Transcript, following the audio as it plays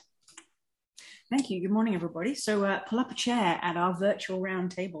Thank you. Good morning, everybody. So pull up a chair at our virtual round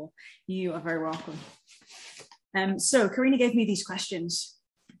table. You are very welcome. So Karina gave me these questions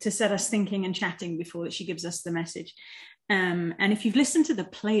to set us thinking and chatting before she gives us the message. And if you've listened to the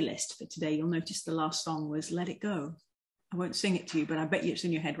playlist for today, you'll notice the last song was Let It Go. I won't sing it to you, but I bet you it's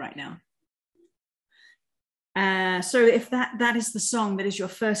in your head right now. So if that is the song that is your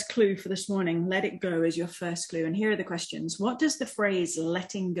first clue for this morning, Let It Go is your first clue. And here are the questions. What does the phrase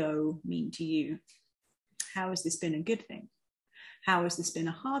letting go mean to you? How has this been a good thing? How has this been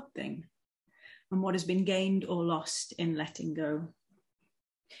a hard thing? And what has been gained or lost in letting go?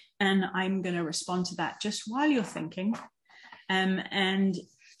 And I'm going to respond to that just while you're thinking. And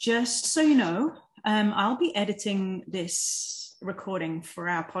just so you know, I'll be editing this recording for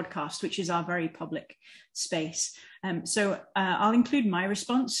our podcast, which is our very public space. So I'll include my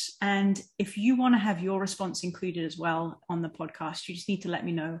response. And if you want to have your response included as well on the podcast, you just need to let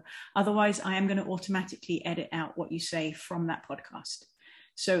me know. Otherwise, I am going to automatically edit out what you say from that podcast.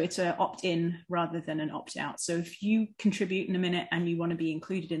 So it's an opt-in rather than an opt-out. So if you contribute in a minute and you want to be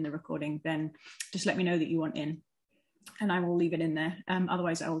included in the recording, then just let me know that you want in and I will leave it in there.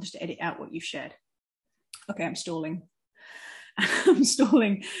 Otherwise, I will just edit out what you've shared. Okay, I'm stalling. I'm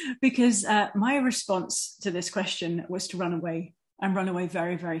stalling because my response to this question was to run away and run away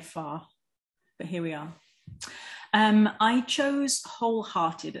very, very far. But here we are. I chose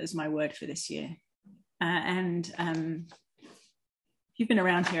wholehearted as my word for this year. And if you've been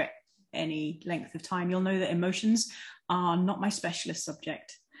around here any length of time, you'll know that emotions are not my specialist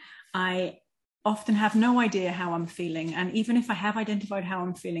subject. I often have no idea how I'm feeling. And even if I have identified how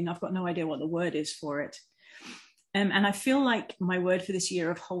I'm feeling, I've got no idea what the word is for it. And I feel like my word for this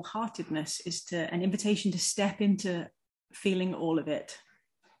year of wholeheartedness is an invitation to step into feeling all of it.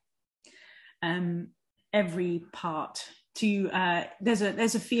 Every part. There's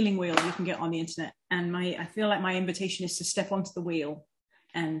a feeling wheel you can get on the internet, and I feel like my invitation is to step onto the wheel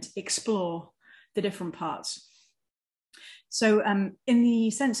and explore the different parts. So in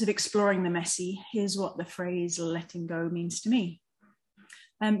the sense of exploring the messy, here's what the phrase letting go means to me.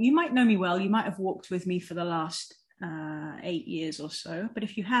 You might know me well. You might have walked with me for the last 8 years or so, but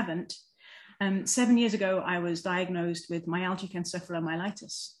if you haven't, 7 years ago, I was diagnosed with myalgic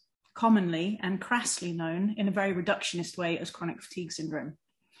encephalomyelitis, commonly and crassly known in a very reductionist way as chronic fatigue syndrome.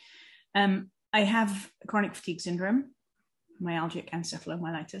 I have chronic fatigue syndrome, myalgic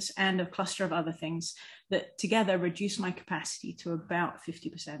encephalomyelitis, and a cluster of other things that together reduce my capacity to about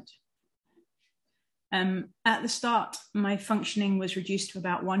 50%. At the start, my functioning was reduced to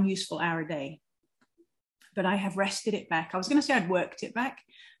about 1 useful hour a day, but I have rested it back. I was going to say I'd worked it back,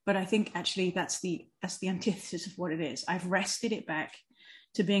 but I think actually that's the antithesis of what it is. I've rested it back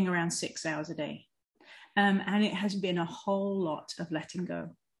to being around 6 hours a day. And it has been a whole lot of letting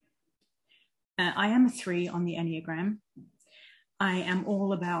go. I am a 3 on the Enneagram. I am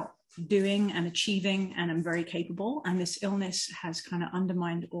all about doing and achieving, and I'm very capable. And this illness has kind of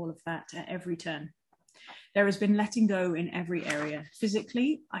undermined all of that at every turn. There has been letting go in every area.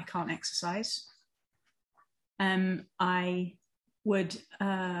 Physically, I can't exercise. I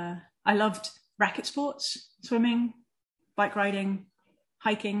loved racket sports, swimming, bike riding,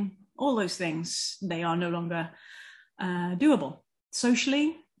 hiking, all those things. They are no longer doable.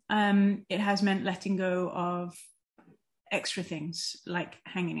 Socially, it has meant letting go of extra things like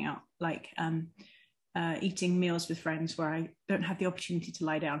hanging out, like eating meals with friends where I don't have the opportunity to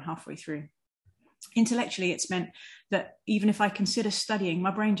lie down halfway through. Intellectually, it's meant that even if I consider studying, my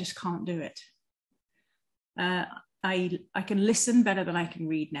brain just can't do it. I can listen better than I can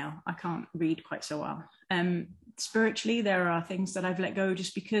read now. I can't read quite so well. Spiritually, there are things that I've let go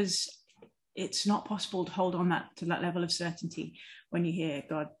just because it's not possible to hold on to that level of certainty when you hear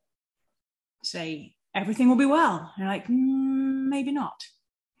God say, everything will be well. You're like, maybe not.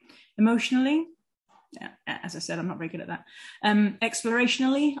 Emotionally, as I said, I'm not very good at that.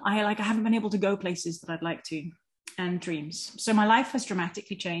 Explorationally, I haven't been able to go places that I'd like to, and dreams. So my life has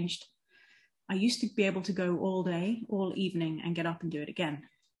dramatically changed. I used to be able to go all day, all evening, and get up and do it again.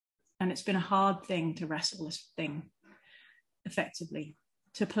 And it's been a hard thing to wrestle this thing effectively,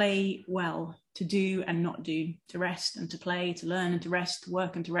 to play well, to do and not do, to rest and to play, to learn and to rest, to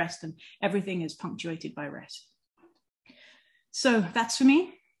work and to rest, and everything is punctuated by rest. So that's for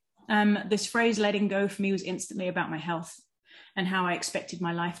me. This phrase letting go for me was instantly about my health and how I expected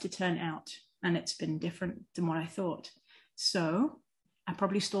my life to turn out. And it's been different than what I thought. So I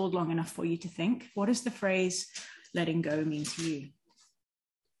probably stalled long enough for you to think, what does the phrase letting go mean to you?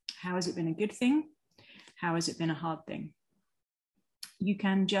 How has it been a good thing? How has it been a hard thing? You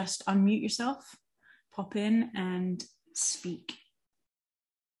can just unmute yourself, pop in and speak.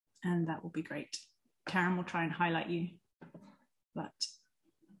 and that will be great. Karen will try and highlight you, but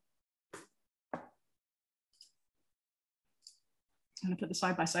I'm going to put the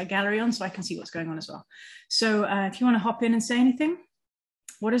side-by-side gallery on so I can see what's going on as well. So if you want to hop in and say anything,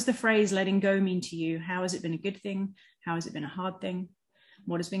 what does the phrase letting go mean to you? How has it been a good thing? How has it been a hard thing?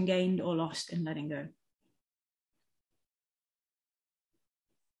 What has been gained or lost in letting go?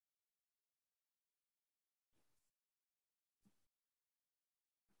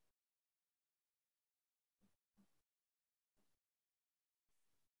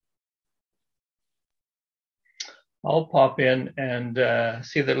 I'll pop in and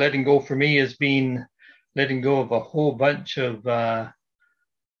say that letting go for me has been letting go of a whole bunch of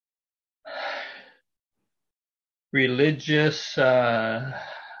religious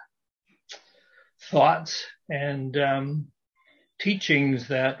thoughts and teachings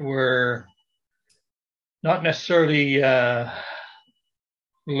that were not necessarily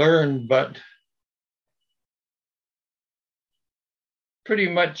learned, but pretty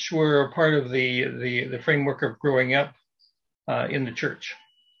much were a part of the framework of growing up in the church.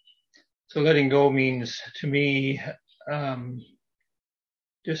 So letting go means to me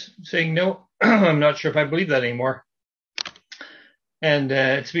just saying, no, I'm not sure if I believe that anymore. And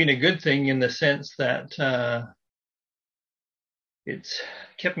it's been a good thing in the sense that it's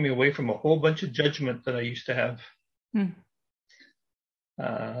kept me away from a whole bunch of judgment that I used to have.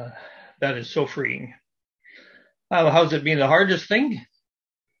 That is so freeing. How's it been the hardest thing?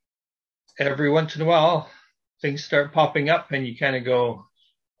 Every once in a while, things start popping up and you kind of go,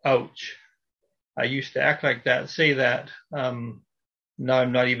 ouch. I used to act like that, say that. Now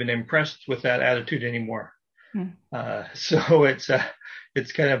I'm not even impressed with that attitude anymore. So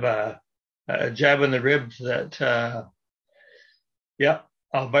it's kind of a jab in the ribs that, yeah,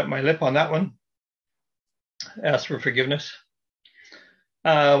 I'll bite my lip on that one. Ask for forgiveness.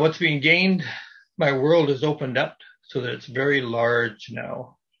 What's being gained? My world has opened up so that it's very large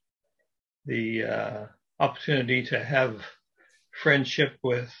now. The opportunity to have friendship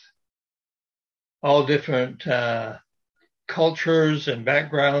with all different cultures and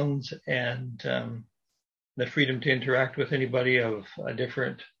backgrounds, and the freedom to interact with anybody of a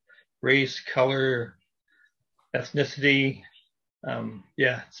different race, color, ethnicity.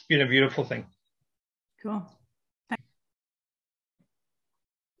 Yeah, it's been a beautiful thing. Cool.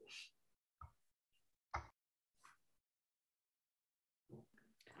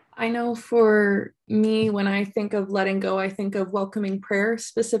 I know for me, when I think of letting go, I think of welcoming prayer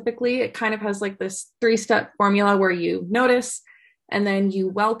specifically. It kind of has like this 3-step formula where you notice and then you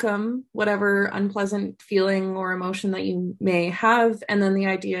welcome whatever unpleasant feeling or emotion that you may have. And then the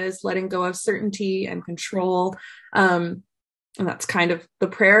idea is letting go of certainty and control. And that's kind of the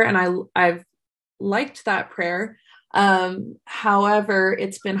prayer. And I've liked that prayer. However,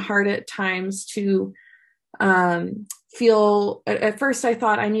 it's been hard at times to feel. At first I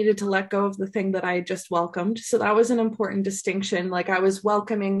thought I needed to let go of the thing that I just welcomed. So that was an important distinction. Like I was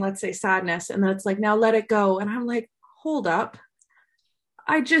welcoming, let's say, sadness, and then it's like, now let it go. And I'm like, hold up.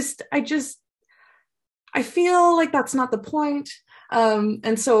 I feel like that's not the point.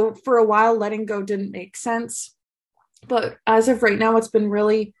 And so for a while, letting go didn't make sense. But as of right now, it's been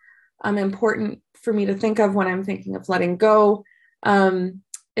really important for me to think of when I'm thinking of letting go,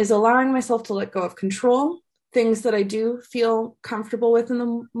 is allowing myself to let go of control, things that I do feel comfortable with in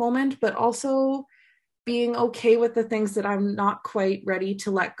the moment, but also being okay with the things that I'm not quite ready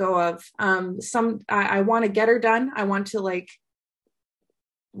to let go of. I want to get her done. I want to like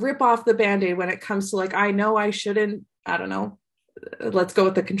rip off the Band-Aid when it comes to like, I know I shouldn't, I don't know, let's go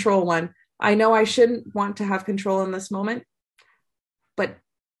with the control one. I know I shouldn't want to have control in this moment, but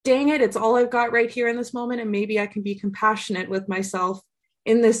dang it, it's all I've got right here in this moment. And maybe I can be compassionate with myself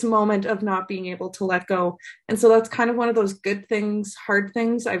in this moment of not being able to let go. And so that's kind of one of those good things, hard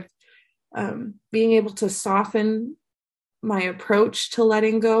things. I've being able to soften my approach to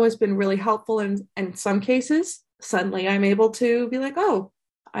letting go has been really helpful. And in some cases, suddenly I'm able to be like, oh,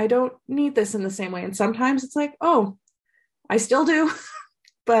 I don't need this in the same way. And sometimes it's like, oh, I still do,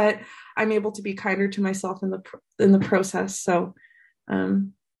 but I'm able to be kinder to myself in the process. So,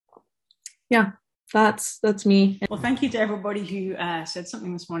 yeah, that's me. Well, thank you to everybody who said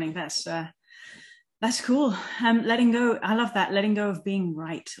something this morning. That's cool. Letting go. I love that. Letting go of being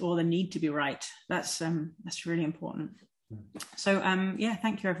right or the need to be right. That's really important. So yeah,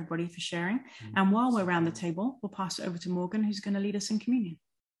 thank you everybody for sharing. And while we're around the table, we'll pass it over to Morgan, who's going to lead us in communion.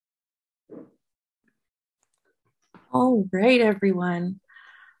 All right, everyone.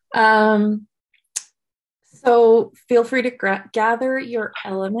 So feel free to gather your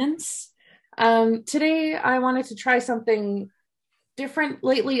elements. Today, I wanted to try something different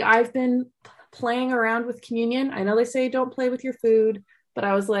lately. I've been playing around with communion. I know they say don't play with your food, but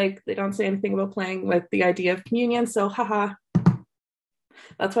I was like, they don't say anything about playing with the idea of communion. So, haha,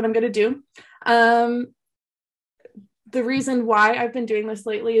 that's what I'm going to do. The reason why I've been doing this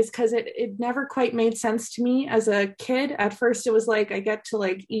lately is because it never quite made sense to me as a kid. At first, it was like I get to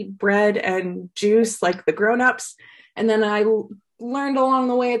like eat bread and juice like the grown-ups. And then I learned along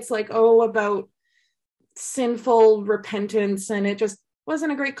the way, it's like, oh, about sinful repentance. And it just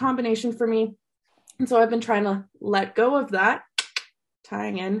wasn't a great combination for me. And so I've been trying to let go of that,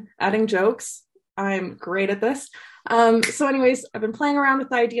 tying in, adding jokes. I'm great at this. So anyways, I've been playing around with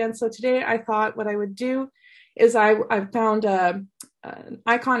the idea. And so today I thought what I would do is I found an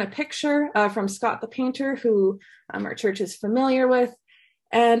icon, a picture from Scott the painter, who our church is familiar with.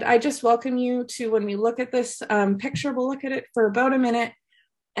 And I just welcome you to, when we look at this picture, we'll look at it for about a minute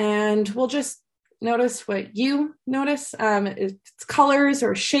and we'll just notice what you notice. It's colors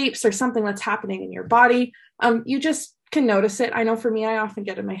or shapes or something that's happening in your body. You just can notice it. I know for me, I often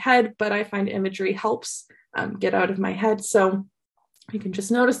get in my head, but I find imagery helps get out of my head. So you can just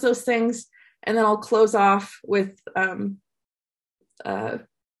notice those things. And then I'll close off with a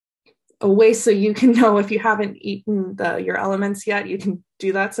way so you can know if you haven't eaten your elements yet, you can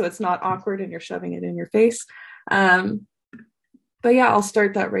do that so it's not awkward and you're shoving it in your face. But yeah, I'll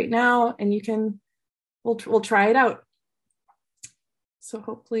start that right now and we'll try it out. So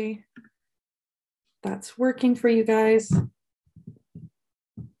hopefully that's working for you guys.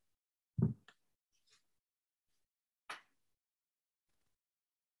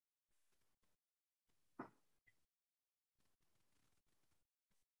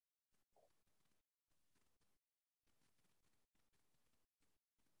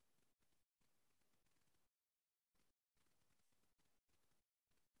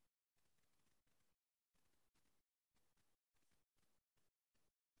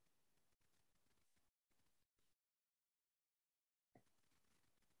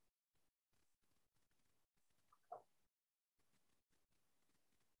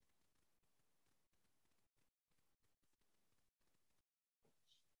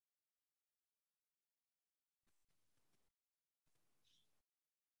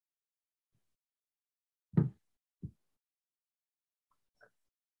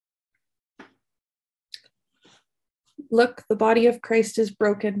 Look, the body of Christ is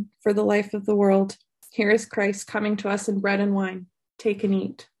broken for the life of the world. Here is Christ coming to us in bread and wine. Take and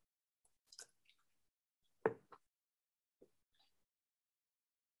eat.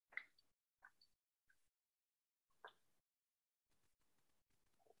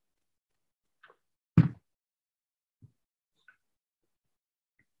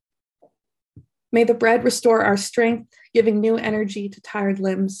 May the bread restore our strength, giving new energy to tired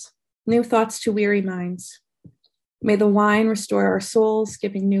limbs, new thoughts to weary minds. May the wine restore our souls,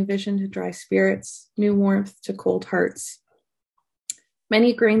 giving new vision to dry spirits, new warmth to cold hearts.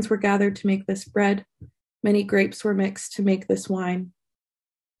 Many grains were gathered to make this bread. Many grapes were mixed to make this wine.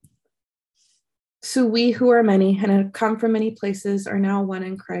 So we who are many and have come from many places are now one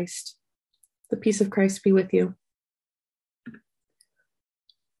in Christ. The peace of Christ be with you.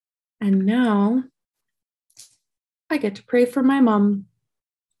 And now I get to pray for my mom.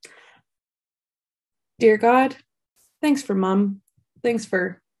 Dear God, thanks for mom. Thanks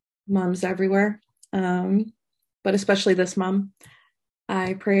for moms everywhere, but especially this mom.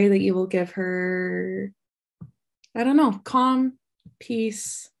 I pray that you will give her, calm,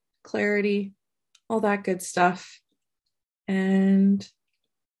 peace, clarity, all that good stuff. And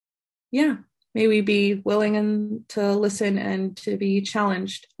yeah, may we be willing to listen and to be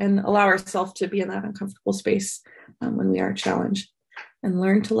challenged and allow ourselves to be in that uncomfortable space when we are challenged and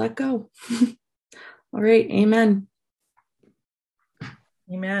learn to let go. All right. Amen.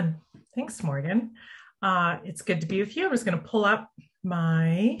 Amen. Thanks, Morgan. It's good to be with you. I'm just going to pull up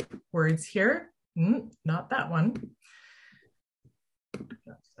my words here. Not that one.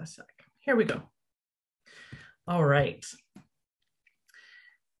 Just a sec. Here we go. All right.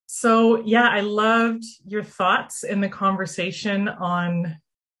 So yeah, I loved your thoughts in the conversation on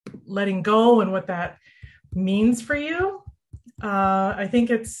letting go and what that means for you. I think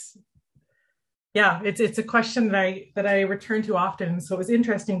it's a question that I return to often. So it was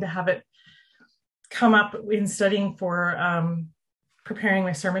interesting to have it come up in studying for preparing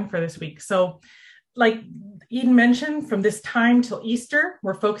my sermon for this week. So like Eden mentioned, from this time till Easter,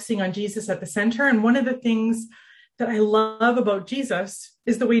 we're focusing on Jesus at the center. And one of the things that I love about Jesus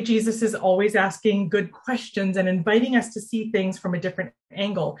is the way Jesus is always asking good questions and inviting us to see things from a different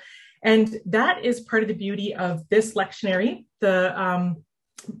angle. And that is part of the beauty of this lectionary,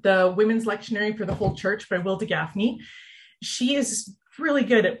 the women's lectionary for the whole church by Will de Gaffney. she is really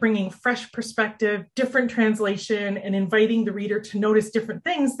good at bringing fresh perspective, different translation, and inviting the reader to notice different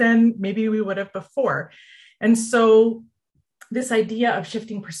things than maybe we would have before. And so this idea of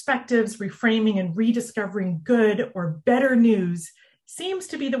shifting perspectives, reframing, and rediscovering good or better news seems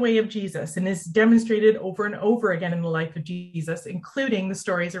to be the way of Jesus and is demonstrated over and over again in the life of Jesus, including the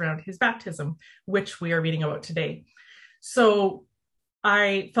stories around his baptism, which we are reading about today. So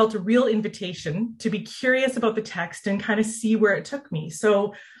I felt a real invitation to be curious about the text and kind of see where it took me.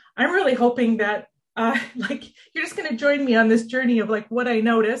 So I'm really hoping that you're just going to join me on this journey of like what I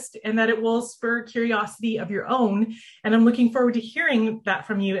noticed, and that it will spur curiosity of your own. And I'm looking forward to hearing that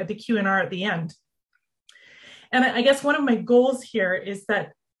from you at the Q&R at the end. And I guess one of my goals here is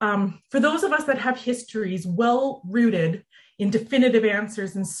that for those of us that have histories well rooted in definitive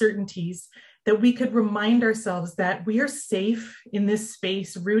answers and certainties, that we could remind ourselves that we are safe in this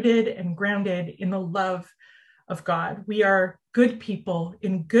space, rooted and grounded in the love of God. We are good people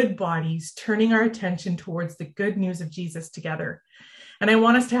in good bodies, turning our attention towards the good news of Jesus together. And I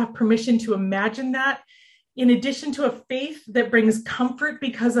want us to have permission to imagine that, in addition to a faith that brings comfort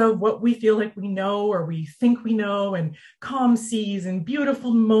because of what we feel like we know or we think we know, and calm seas and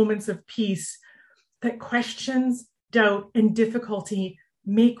beautiful moments of peace, that questions, doubt, and difficulty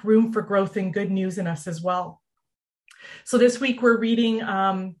make room for growth and good news in us as well. So this week we're reading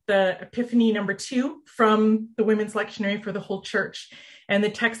the Epiphany number 2 from the Women's Lectionary for the whole church. And the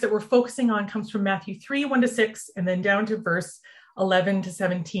text that we're focusing on comes from Matthew 3, 1-6, and then down to verse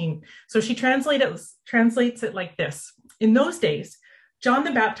 11-17. So she translates it like this. In those days, John the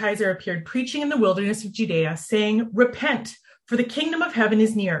Baptizer appeared preaching in the wilderness of Judea, saying, "Repent, for the kingdom of heaven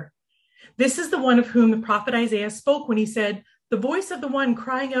is near." This is the one of whom the prophet Isaiah spoke when he said, "The voice of the one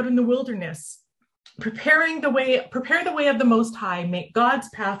crying out in the wilderness, prepare the way of the Most High, make God's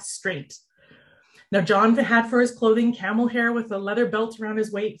path straight." Now John had for his clothing camel hair with a leather belt around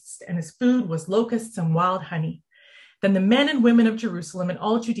his waist, and his food was locusts and wild honey. Then the men and women of Jerusalem and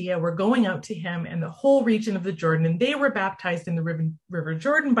all Judea were going out to him and the whole region of the Jordan, and they were baptized in the river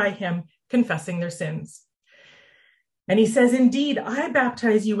Jordan by him, confessing their sins. And he says, "Indeed, I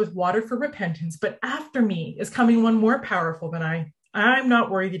baptize you with water for repentance, but after me is coming one more powerful than I. I'm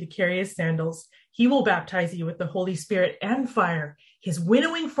not worthy to carry his sandals. He will baptize you with the Holy Spirit and fire. His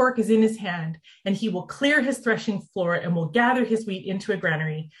winnowing fork is in his hand, and he will clear his threshing floor and will gather his wheat into a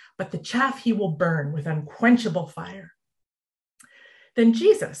granary, but the chaff he will burn with unquenchable fire." Then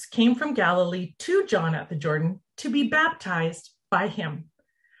Jesus came from Galilee to John at the Jordan to be baptized by him.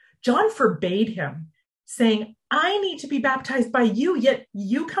 John forbade him, saying, "I need to be baptized by you, yet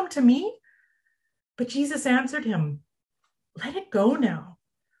you come to me?" But Jesus answered him, "Let it go now,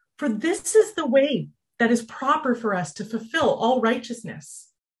 for this is the way that is proper for us to fulfill all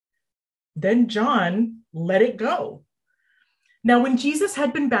righteousness." Then John let it go. Now, when Jesus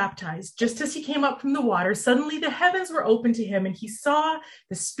had been baptized, just as he came up from the water, suddenly the heavens were opened to him, and he saw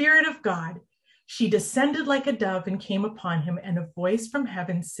the Spirit of God. She descended like a dove and came upon him, and a voice from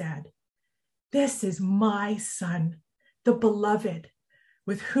heaven said, "This is my Son, the beloved,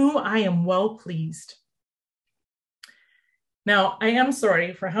 with whom I am well pleased." Now, I am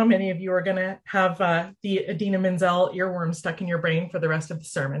sorry for how many of you are going to have the Adina Menzel earworm stuck in your brain for the rest of the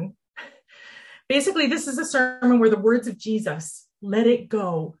sermon. Basically, this is a sermon where the words of Jesus, "Let it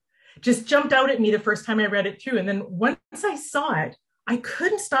go," just jumped out at me the first time I read it through. And then once I saw it, I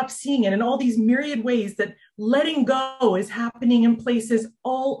couldn't stop seeing it in all these myriad ways that letting go is happening in places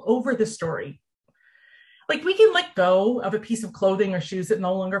all over the story. Like, we can let go of a piece of clothing or shoes that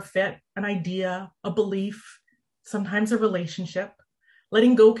no longer fit, an idea, a belief, sometimes a relationship.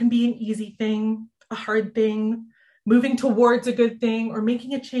 Letting go can be an easy thing, a hard thing, moving towards a good thing, or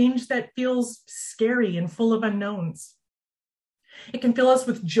making a change that feels scary and full of unknowns. It can fill us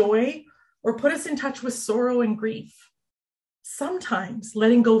with joy or put us in touch with sorrow and grief. Sometimes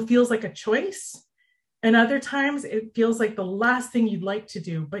letting go feels like a choice, and other times it feels like the last thing you'd like to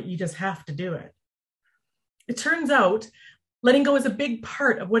do, but you just have to do it. It turns out letting go is a big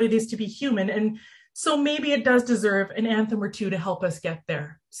part of what it is to be human, and so maybe it does deserve an anthem or two to help us get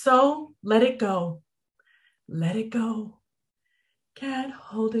there. So let it go. Let it go. Can't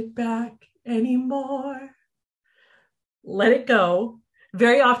hold it back anymore. Let it go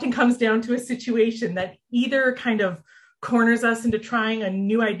very often comes down to a situation that either kind of corners us into trying a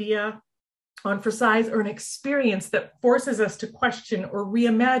new idea on for size, or an experience that forces us to question or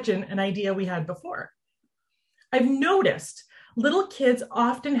reimagine an idea we had before. I've noticed little kids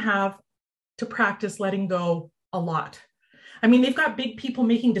often have to practice letting go a lot. I mean, they've got big people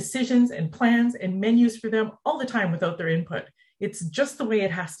making decisions and plans and menus for them all the time without their input. It's just the way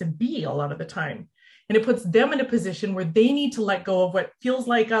it has to be a lot of the time. And it puts them in a position where they need to let go of what feels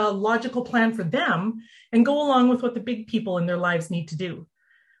like a logical plan for them and go along with what the big people in their lives need to do.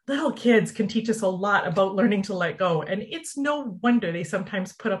 Little kids can teach us a lot about learning to let go. And it's no wonder they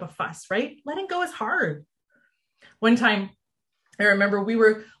sometimes put up a fuss, right? Letting go is hard. One time, I remember we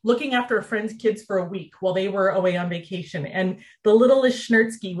were looking after a friend's kids for a week while they were away on vacation. And the littlest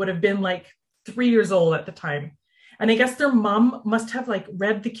Schnertsky would have been like 3 years old at the time. And I guess their mom must have like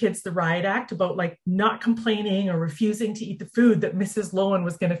read the kids the riot act about like not complaining or refusing to eat the food that Mrs. Lowen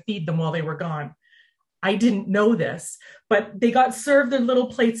was going to feed them while they were gone. I didn't know this, but they got served their little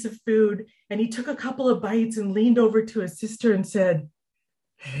plates of food, and he took a couple of bites and leaned over to his sister and said,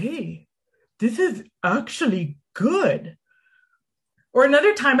 "Hey, this is actually good." Or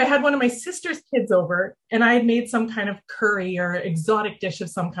another time, I had one of my sister's kids over, and I had made some kind of curry or exotic dish of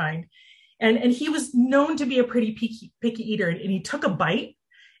some kind. And he was known to be a pretty picky eater. And he took a bite,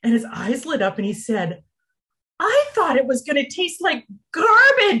 and his eyes lit up, and he said, "I thought it was going to taste like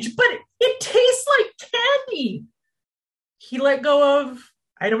garbage, but it tastes like candy." He let go of,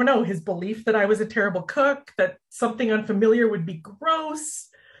 I don't know, his belief that I was a terrible cook, that something unfamiliar would be gross.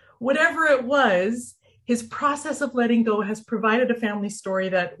 Whatever it was, his process of letting go has provided a family story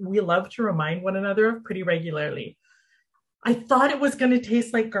that we love to remind one another of pretty regularly. I thought it was going to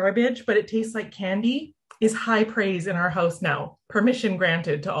taste like garbage, but it tastes like candy is high praise in our house now. Permission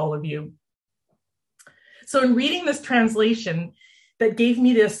granted to all of you. So in reading this translation that gave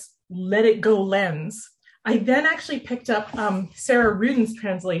me this let it go lens, I then actually picked up Sarah Rudin's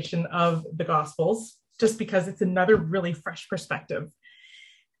translation of the Gospels, just because it's another really fresh perspective.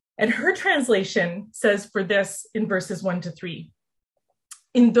 And her translation says for this in verses 1-3,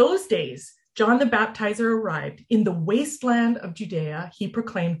 "In those days, John the Baptizer arrived in the wasteland of Judea. He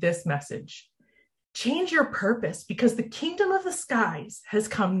proclaimed this message: change your purpose because the kingdom of the skies has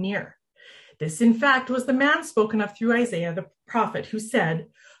come near. This, in fact, was the man spoken of through Isaiah the prophet, who said,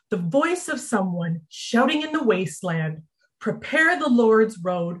 the voice of someone shouting in the wasteland, prepare the Lord's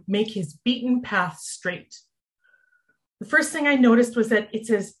road, make his beaten path straight." The first thing I noticed was that it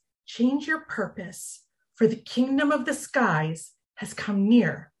says, change your purpose, for the kingdom of the skies has come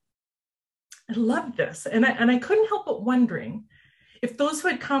near. I loved this. And I couldn't help but wondering if those who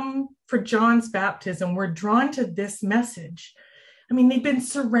had come for John's baptism were drawn to this message. I mean, they'd been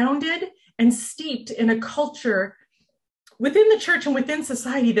surrounded and steeped in a culture within the church and within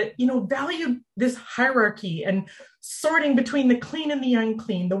society that, valued this hierarchy and sorting between the clean and the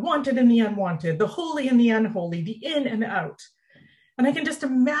unclean, the wanted and the unwanted, the holy and the unholy, the in and the out. And I can just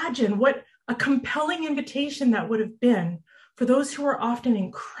imagine what a compelling invitation that would have been for those who are often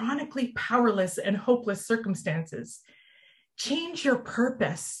in chronically powerless and hopeless circumstances. Change your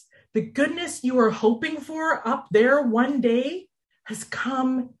purpose. The goodness you are hoping for up there one day has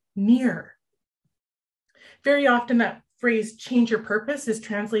come near. Very often that phrase, change your purpose, is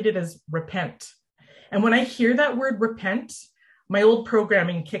translated as repent. And when I hear that word repent, my old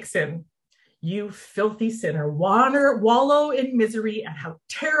programming kicks in. You filthy sinner, wallow in misery at how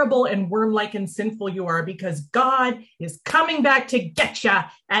terrible and worm-like and sinful you are, because God is coming back to get you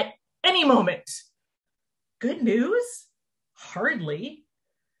at any moment. Good news? Hardly.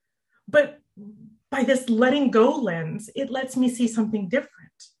 But by this letting go lens, it lets me see something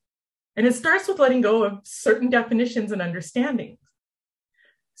different. And it starts with letting go of certain definitions and understandings.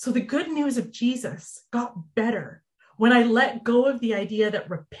 So the good news of Jesus got better when I let go of the idea that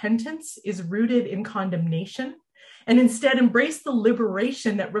repentance is rooted in condemnation and instead embrace the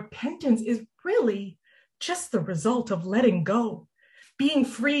liberation that repentance is really just the result of letting go, being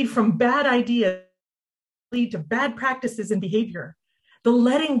freed from bad ideas that lead to bad practices and behavior. The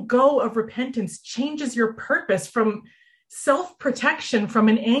letting go of repentance changes your purpose from self-protection from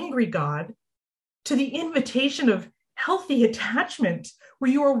an angry God to the invitation of healthy attachment,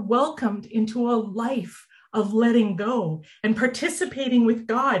 where you are welcomed into a life of letting go and participating with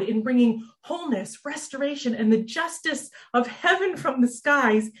God in bringing wholeness, restoration, and the justice of heaven from the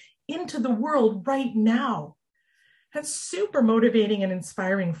skies into the world right now. That's super motivating and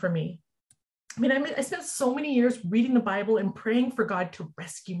inspiring for me. I spent so many years reading the Bible and praying for God to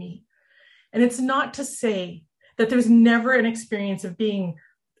rescue me. And it's not to say that there's never an experience of being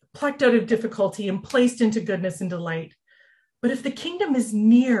plucked out of difficulty and placed into goodness and delight. But if the kingdom is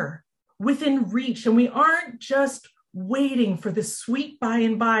near, within reach, and we aren't just waiting for the sweet by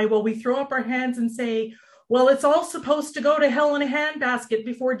and by while we throw up our hands and say, well, it's all supposed to go to hell in a handbasket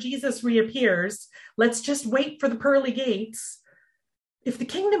before Jesus reappears. Let's just wait for the pearly gates. If the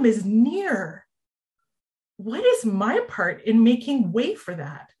kingdom is near, what is my part in making way for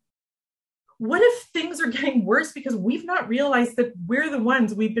that? What if things are getting worse because we've not realized that we're the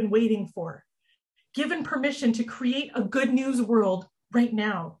ones we've been waiting for? given permission to create a good news world right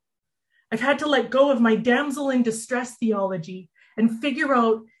now. I've had to let go of my damsel in distress theology and figure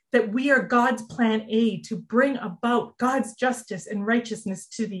out that we are God's plan A to bring about God's justice and righteousness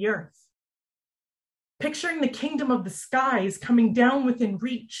to the earth. Picturing the kingdom of the skies coming down within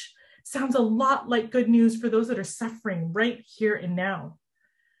reach sounds a lot like good news for those that are suffering right here and now.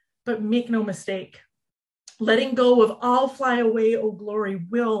 But make no mistake, letting go of "I'll fly away, oh glory"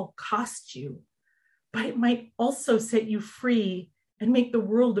 will cost you, but it might also set you free and make the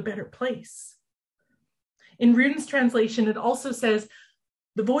world a better place. In Ruden's translation, it also says,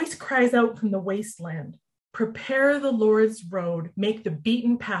 "The voice cries out from the wasteland, prepare the Lord's road, make the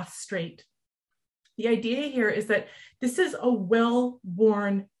beaten path straight." The idea here is that this is a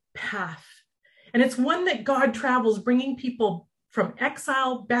well-worn path, and it's one that God travels, bringing people from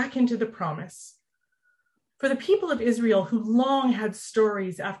exile back into the promise. For the people of Israel who long had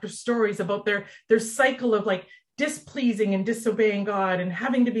stories after stories about their cycle of like displeasing and disobeying God and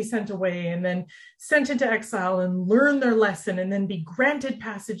having to be sent away and then sent into exile and learn their lesson and then be granted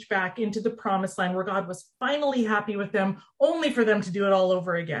passage back into the promised land where God was finally happy with them, only for them to do it all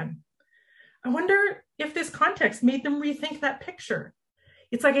over again. I wonder if this context made them rethink that picture.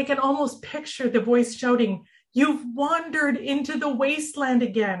 It's like I can almost picture the voice shouting, "You've wandered into the wasteland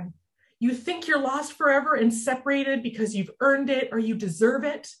again. You think you're lost forever and separated because you've earned it or you deserve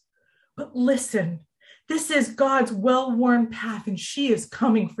it. But listen, this is God's well-worn path and she is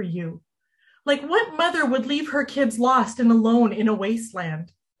coming for you." Like, what mother would leave her kids lost and alone in a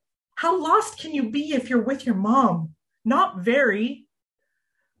wasteland? How lost can you be if you're with your mom? Not very.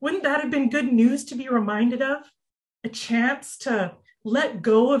 Wouldn't that have been good news to be reminded of? A chance to let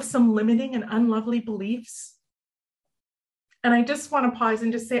go of some limiting and unlovely beliefs? And I just want to pause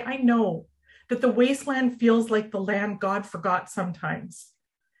and just say, I know that the wasteland feels like the land God forgot sometimes.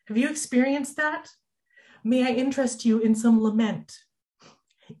 Have you experienced that? May I interest you in some lament?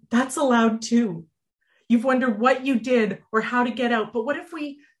 That's allowed too. You've wondered what you did or how to get out, but what if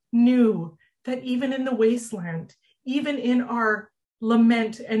we knew that even in the wasteland, even in our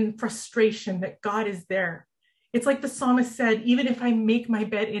lament and frustration, that God is there? It's like the psalmist said, "Even if I make my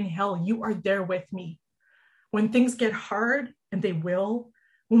bed in hell, you are there with me." When things get hard, and they will,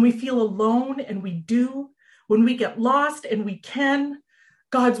 when we feel alone, and we do, when we get lost, and we can,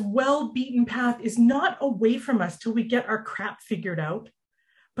 God's well-beaten path is not away from us till we get our crap figured out,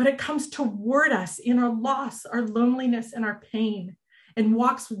 but it comes toward us in our loss, our loneliness, and our pain, and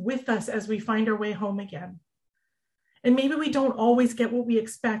walks with us as we find our way home again. And maybe we don't always get what we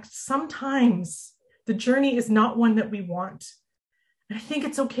expect. Sometimes the journey is not one that we want. And I think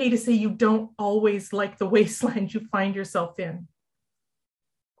it's okay to say you don't always like the wasteland you find yourself in.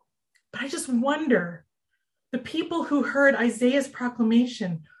 But I just wonder, the people who heard Isaiah's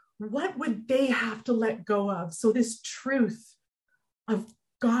proclamation, what would they have to let go of so this truth of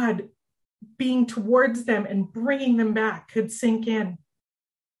God being towards them and bringing them back could sink in?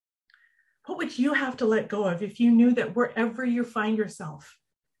 What would you have to let go of if you knew that wherever you find yourself,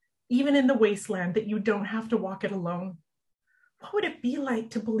 even in the wasteland, that you don't have to walk it alone? What would it be like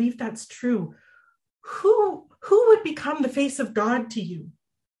to believe that's true? Who would become the face of God to you?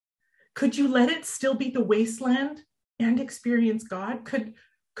 Could you let it still be the wasteland and experience God?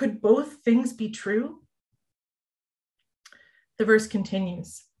 Could both things be true? The verse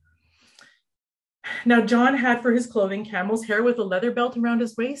continues. "Now John had for his clothing camel's hair with a leather belt around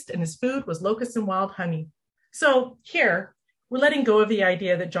his waist, and his food was locusts and wild honey." So here, we're letting go of the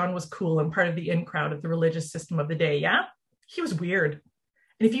idea that John was cool and part of the in crowd of the religious system of the day, yeah? He was weird.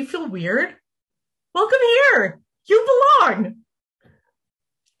 And if you feel weird, welcome here. You belong.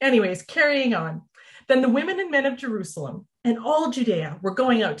 Anyways, carrying on. "Then the women and men of Jerusalem and all Judea were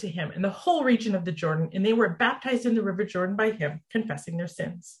going out to him and the whole region of the Jordan, and they were baptized in the river Jordan by him, confessing their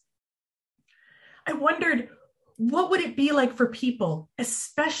sins." I wondered, what would it be like for people,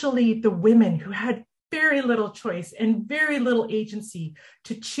 especially the women who had very little choice and very little agency,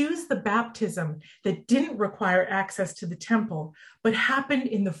 to choose the baptism that didn't require access to the temple, but happened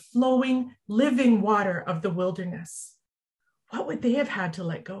in the flowing, living water of the wilderness? What would they have had to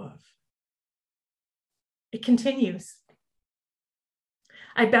let go of? It continues.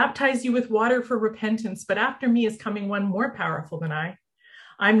 "I baptize you with water for repentance, but after me is coming one more powerful than I.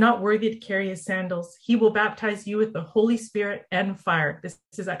 I'm not worthy to carry his sandals. He will baptize you with the Holy Spirit and fire." This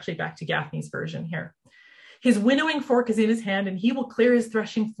is actually back to Gaffney's version here. "His winnowing fork is in his hand, and he will clear his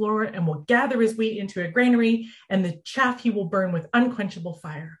threshing floor and will gather his wheat into a granary, and the chaff he will burn with unquenchable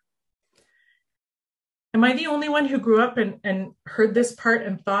fire." Am I the only one who grew up and heard this part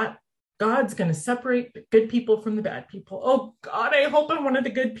and thought, God's going to separate the good people from the bad people? Oh God, I hope I'm one of the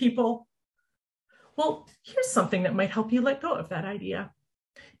good people. Well, here's something that might help you let go of that idea.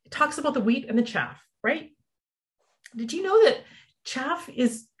 It talks about the wheat and the chaff, right? Did you know that chaff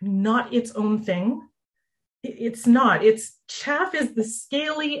is not its own thing? It's not. Chaff is the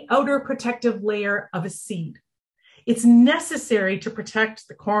scaly outer protective layer of a seed. It's necessary to protect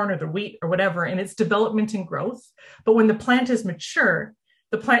the corn or the wheat or whatever in its development and growth. But when the plant is mature,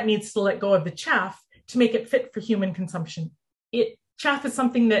 the plant needs to let go of the chaff to make it fit for human consumption. Chaff is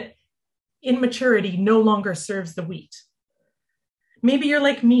something that in maturity no longer serves the wheat. Maybe you're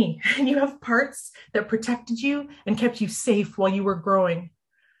like me and you have parts that protected you and kept you safe while you were growing,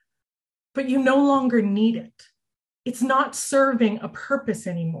 but you no longer need it. It's not serving a purpose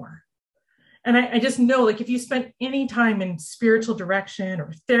anymore. And I just know, like, if you spent any time in spiritual direction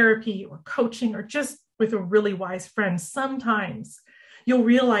or therapy or coaching or just with a really wise friend, sometimes you'll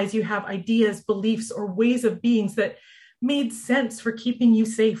realize you have ideas, beliefs, or ways of beings that made sense for keeping you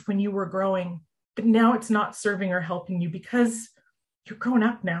safe when you were growing. But now it's not serving or helping you because you're grown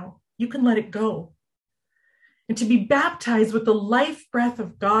up now. You can let it go. And to be baptized with the life breath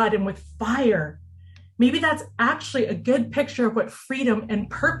of God and with fire, maybe that's actually a good picture of what freedom and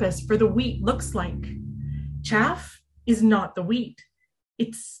purpose for the wheat looks like. Chaff is not the wheat.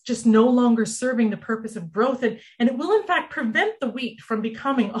 It's just no longer serving the purpose of growth, and it will in fact prevent the wheat from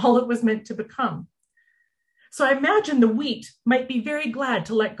becoming all it was meant to become. So I imagine the wheat might be very glad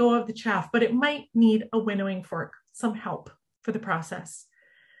to let go of the chaff, but it might need a winnowing fork, some help for the process.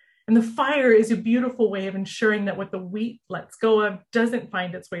 And the fire is a beautiful way of ensuring that what the wheat lets go of doesn't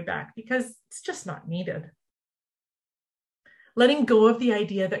find its way back because it's just not needed. Letting go of the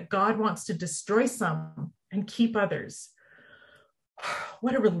idea that God wants to destroy some and keep others.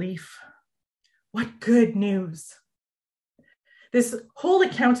 What a relief. What good news. This whole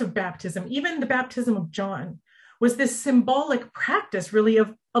account of baptism, even the baptism of John, was this symbolic practice really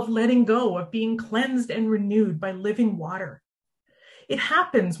of letting go, of being cleansed and renewed by living water. It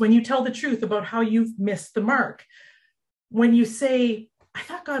happens when you tell the truth about how you've missed the mark. When you say, I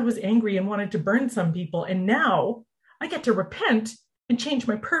thought God was angry and wanted to burn some people, and now I get to repent and change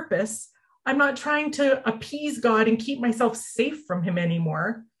my purpose. I'm not trying to appease God and keep myself safe from him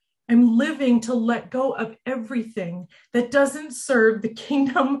anymore. I'm living to let go of everything that doesn't serve the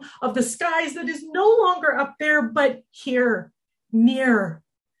kingdom of the skies that is no longer up there, but here, near.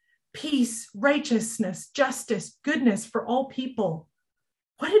 Peace, righteousness, justice, goodness for all people.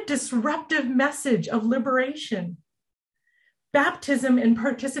 What a disruptive message of liberation. Baptism and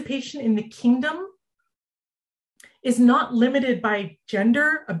participation in the kingdom is not limited by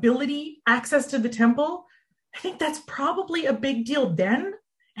gender, ability, access to the temple. I think that's probably a big deal then,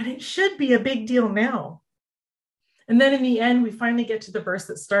 and it should be a big deal now. And then in the end, we finally get to the verse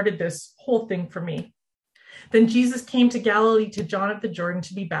that started this whole thing for me. Then Jesus came to Galilee to John at the Jordan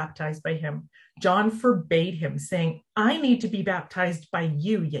to be baptized by him. John forbade him, saying, I need to be baptized by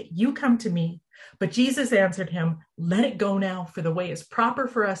you, yet you come to me. But Jesus answered him, let it go now, for the way is proper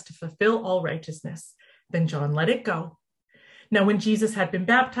for us to fulfill all righteousness. Then John let it go. Now, when Jesus had been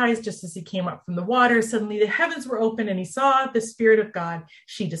baptized, just as he came up from the water, suddenly the heavens were open and he saw the Spirit of God.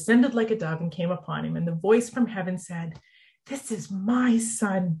 She descended like a dove and came upon him. And the voice from heaven said, this is my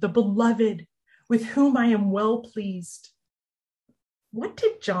son, the beloved, with whom I am well pleased. What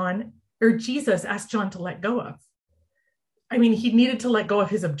did Jesus ask John to let go of? I mean, he needed to let go of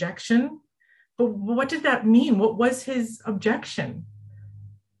his objection, but what did that mean? What was his objection?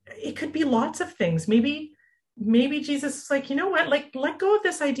 It could be lots of things. Maybe Jesus is like, you know what? Like, let go of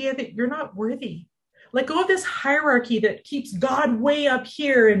this idea that you're not worthy. Let go of this hierarchy that keeps God way up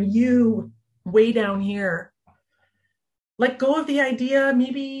here and you way down here. Let go of the idea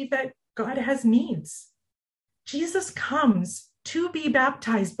maybe that God has needs. Jesus comes to be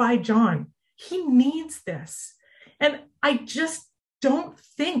baptized by John. He needs this. And I just don't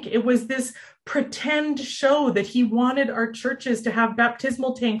think it was this pretend show that he wanted our churches to have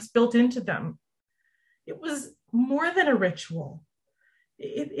baptismal tanks built into them. It was more than a ritual.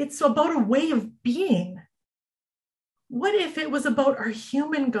 It's about a way of being. What if it was about our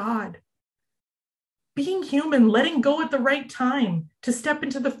human God? Being human, letting go at the right time to step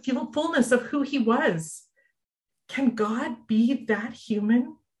into the fullness of who he was. Can God be that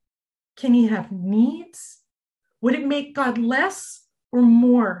human? Can he have needs? Would it make God less or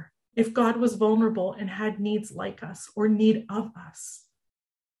more if God was vulnerable and had needs like us or need of us?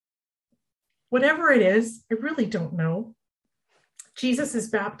 Whatever it is, I really don't know. Jesus is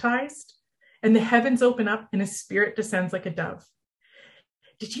baptized and the heavens open up and his Spirit descends like a dove.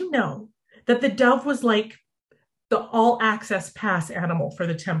 Did you know that the dove was like the all-access pass animal for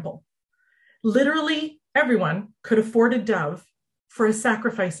the temple? Literally everyone could afford a dove for a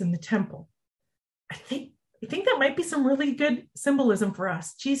sacrifice in the temple. I think that might be some really good symbolism for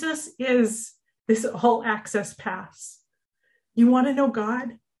us. Jesus is this all access pass. You want to know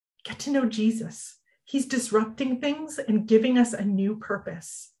God? Get to know Jesus. He's disrupting things and giving us a new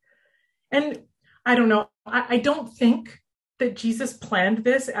purpose. And I don't know, I don't think that Jesus planned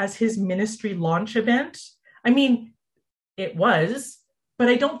this as his ministry launch event. I mean, it was, but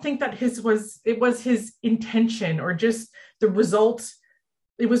I don't think that it was his intention or just the result.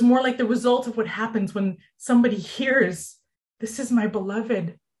 It was more like the result of what happens when somebody hears, "This is my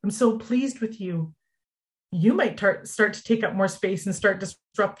beloved. I'm so pleased with you." You might start to take up more space and start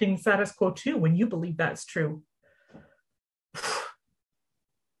disrupting status quo too when you believe that's true.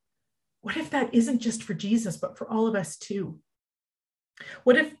 What if that isn't just for Jesus, but for all of us too?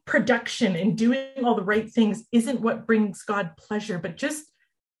 What if production and doing all the right things isn't what brings God pleasure, but just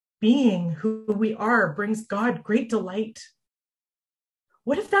being who we are brings God great delight?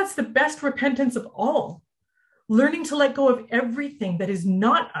 What if that's the best repentance of all? Learning to let go of everything that is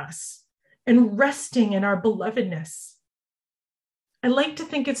not us and resting in our belovedness. I like to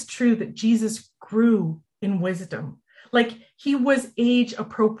think it's true that Jesus grew in wisdom, like he was age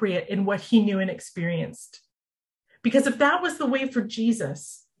appropriate in what he knew and experienced. Because if that was the way for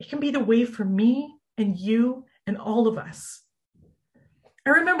Jesus, it can be the way for me and you and all of us. I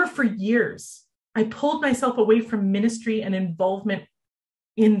remember for years, I pulled myself away from ministry and involvement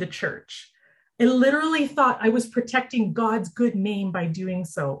in the church. I literally thought I was protecting God's good name by doing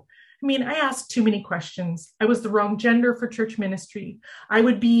so. I mean, I asked too many questions. I was the wrong gender for church ministry. I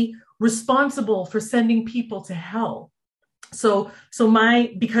would be responsible for sending people to hell.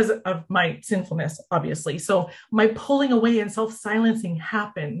 Because of my sinfulness, obviously. So my pulling away and self-silencing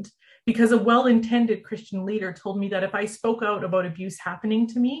happened because a well-intended Christian leader told me that if I spoke out about abuse happening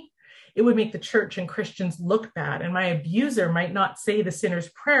to me, it would make the church and Christians look bad, and my abuser might not say the sinner's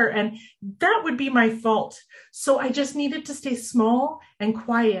prayer, and that would be my fault. So I just needed to stay small and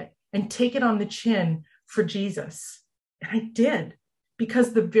quiet and take it on the chin for Jesus. And I did,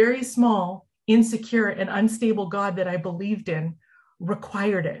 because the very small, insecure, and unstable God that I believed in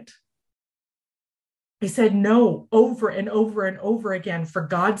required it. I said no over and over and over again for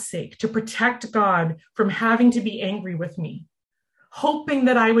God's sake, to protect God from having to be angry with me, hoping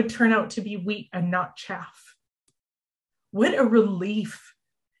that I would turn out to be wheat and not chaff. What a relief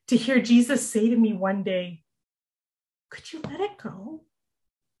to hear Jesus say to me one day, "Could you let it go?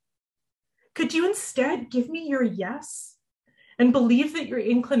 Could you instead give me your yes and believe that your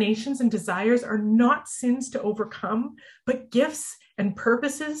inclinations and desires are not sins to overcome, but gifts and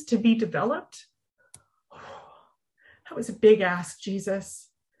purposes to be developed?" That was a big ask, Jesus.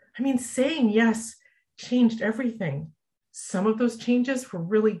 I mean, saying yes changed everything. Some of those changes were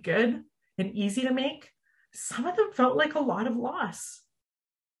really good and easy to make. Some of them felt like a lot of loss.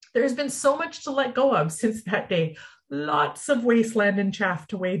 There's been so much to let go of since that day. Lots of wasteland and chaff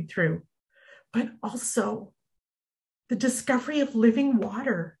to wade through, but also the discovery of living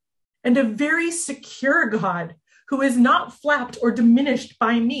water and a very secure God who is not flapped or diminished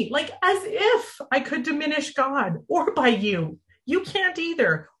by me, like as if I could diminish God, or by you. You can't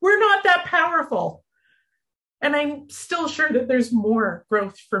either. We're not that powerful. And I'm still sure that there's more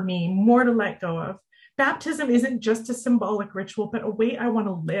growth for me, more to let go of. Baptism isn't just a symbolic ritual, but a way I want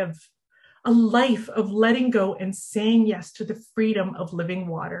to live, a life of letting go and saying yes to the freedom of living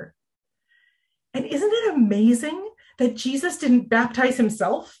water. And isn't it amazing that Jesus didn't baptize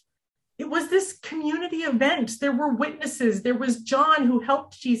himself? It was this community event. There were witnesses. There was John who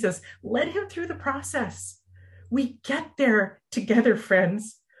helped Jesus, led him through the process. We get there together,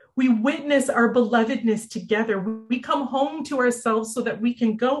 friends. We witness our belovedness together. We come home to ourselves so that we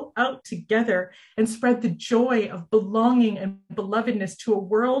can go out together and spread the joy of belonging and belovedness to a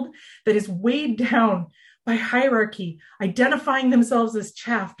world that is weighed down by hierarchy, identifying themselves as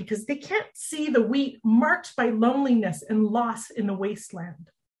chaff because they can't see the wheat marked by loneliness and loss in the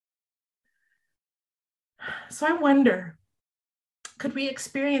wasteland. So I wonder, could we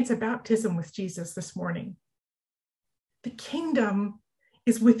experience a baptism with Jesus this morning? The kingdom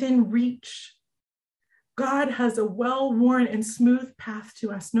is within reach. God has a well-worn and smooth path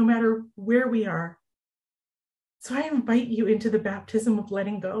to us, no matter where we are. So I invite you into the baptism of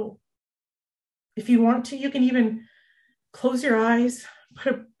letting go. If you want to, you can even close your eyes,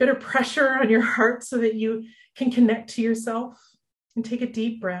 put a bit of pressure on your heart so that you can connect to yourself, and take a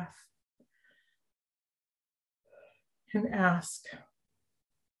deep breath and ask,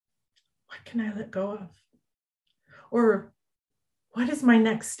 what can I let go of? Or what is my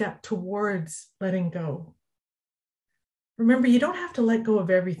next step towards letting go? Remember, you don't have to let go of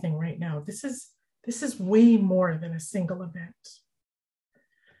everything right now. This is way more than a single event.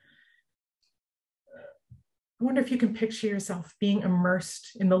 I wonder if you can picture yourself being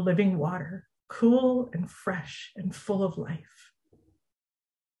immersed in the living water, cool and fresh and full of life.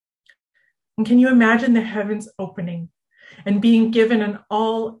 And can you imagine the heavens opening and being given an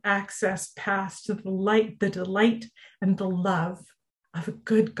all-access pass to the delight and the love of a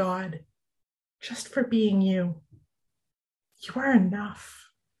good God, just for being you? You are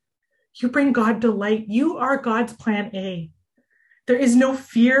enough. You bring God delight. You are God's plan A. There is no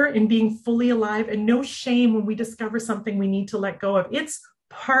fear in being fully alive and no shame when we discover something we need to let go of. It's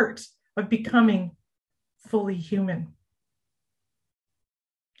part of becoming fully human.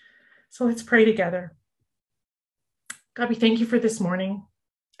 So let's pray together. God, we thank you for this morning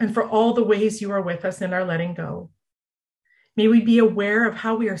and for all the ways you are with us in our letting go. May we be aware of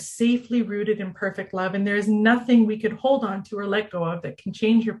how we are safely rooted in perfect love, and there is nothing we could hold on to or let go of that can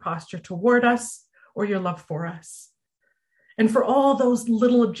change your posture toward us or your love for us. And for all those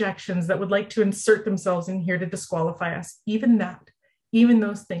little objections that would like to insert themselves in here to disqualify us, even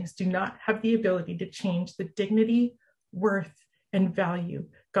those things do not have the ability to change the dignity, worth, and value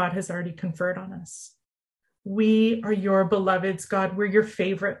God has already conferred on us. We are your beloveds, God. We're your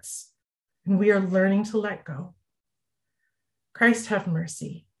favorites, and we are learning to let go. Christ, have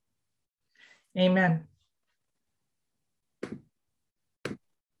mercy. Amen.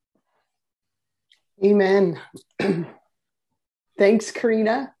 Amen. Thanks,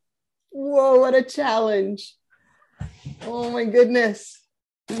 Karina. Whoa, what a challenge. Oh my goodness.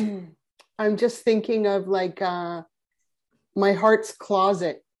 I'm just thinking of like my heart's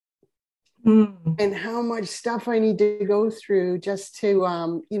closet and how much stuff I need to go through just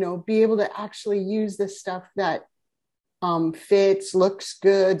to, be able to actually use the stuff that fits, looks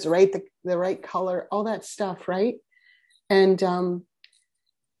good, right? The right color, all that stuff, right? And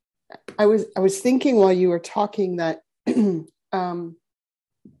I was thinking while you were talking that,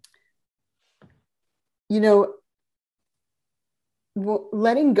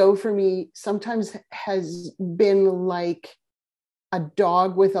 letting go for me sometimes has been like a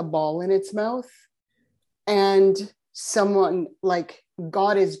dog with a ball in its mouth, and someone like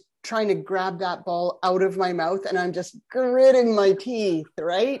God is trying to grab that ball out of my mouth, and I'm just gritting my teeth,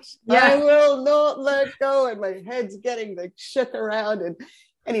 right? Yeah. I will not let go, and my head's getting like shook around. And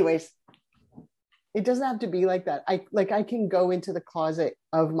anyways, it doesn't have to be like that. I can go into the closet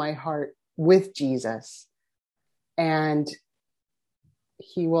of my heart with Jesus, and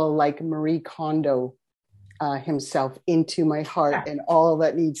he will like Marie Kondo himself into my heart and all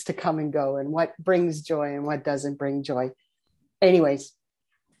that needs to come and go and what brings joy and what doesn't bring joy. Anyways,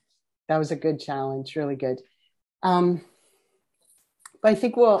 that was a good challenge, really good. But I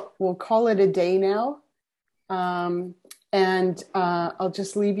think we'll call it a day now. And I'll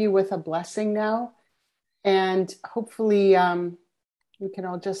just leave you with a blessing now. And hopefully we can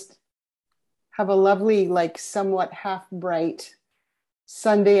all just have a lovely, like somewhat half bright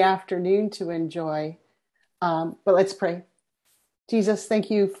Sunday afternoon to enjoy. But let's pray. Jesus, thank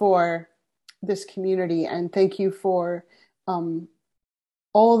you for this community, and thank you for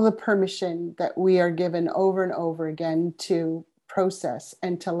all the permission that we are given over and over again to process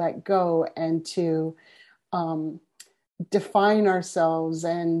and to let go and to define ourselves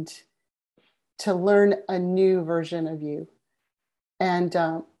and to learn a new version of you. And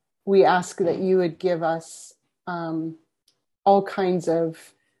we ask that you would give us all kinds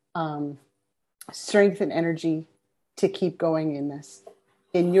of strength and energy to keep going in this.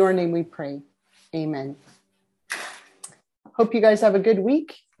 In your name we pray. Amen. Hope you guys have a good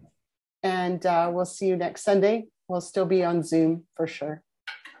week, and we'll see you next Sunday. We'll still be on Zoom for sure.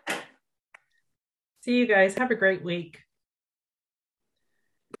 See you guys. Have a great week.